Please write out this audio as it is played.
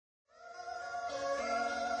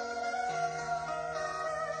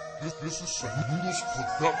This is some Noodles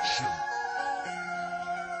production.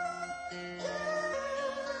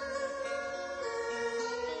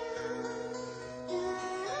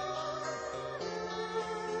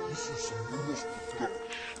 This is some Noodles production.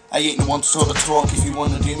 I ain't the one to talk the talk. If you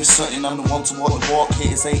wanna do me something, I'm the one to walk the walk.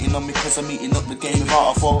 Haters hating on me cause I'm eating up the game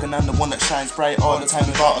without a fork. And I'm the one that shines bright all the time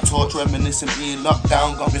without a torch. Reminiscing being locked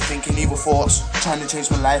down, got me thinking evil thoughts. Trying to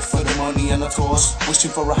change my life for the money and the tours.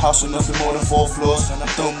 Wishing for a house with nothing more than 4 floors. And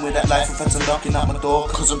I'm done with that life, I'm fed to knocking at my door.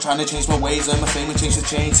 Cause I'm trying to change my ways and my fame and change the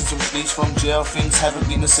change. Since I was released from jail, things haven't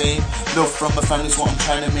been the same. Love from my family's what I'm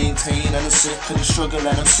trying to maintain. And I'm sick of the struggle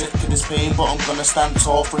and I'm sick of this pain. But I'm gonna stand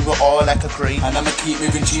tall through it all like a crane. And I'ma keep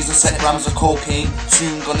moving cheese and set grams of cocaine.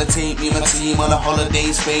 Soon gonna take me and my team on a holiday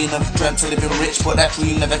in Spain. I've dreamt of living rich but that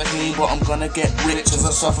dream never came. But I'm gonna get rich as I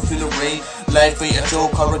suffer through the rain. Life ain't a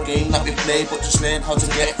joke or a game that we play, but just learn how to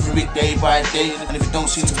get through it day by day. And if it don't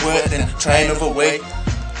seem to work then try another way.